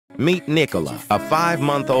Meet Nikola, a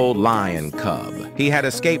 5-month-old lion cub. He had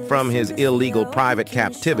escaped from his illegal private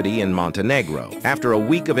captivity in Montenegro. After a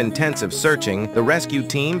week of intensive searching, the rescue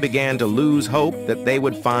team began to lose hope that they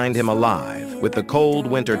would find him alive. With the cold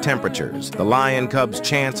winter temperatures, the lion cub's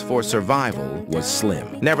chance for survival was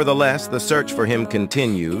slim. Nevertheless, the search for him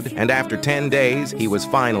continued, and after 10 days, he was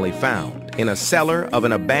finally found. In a cellar of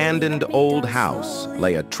an abandoned old house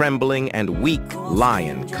lay a trembling and weak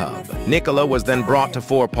lion cub. Nikola was then brought to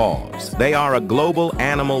Four Paws. They are a global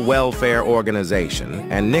animal welfare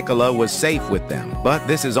organization, and Nikola was safe with them. But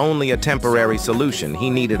this is only a temporary solution. He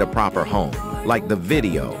needed a proper home. Like the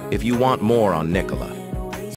video if you want more on Nikola.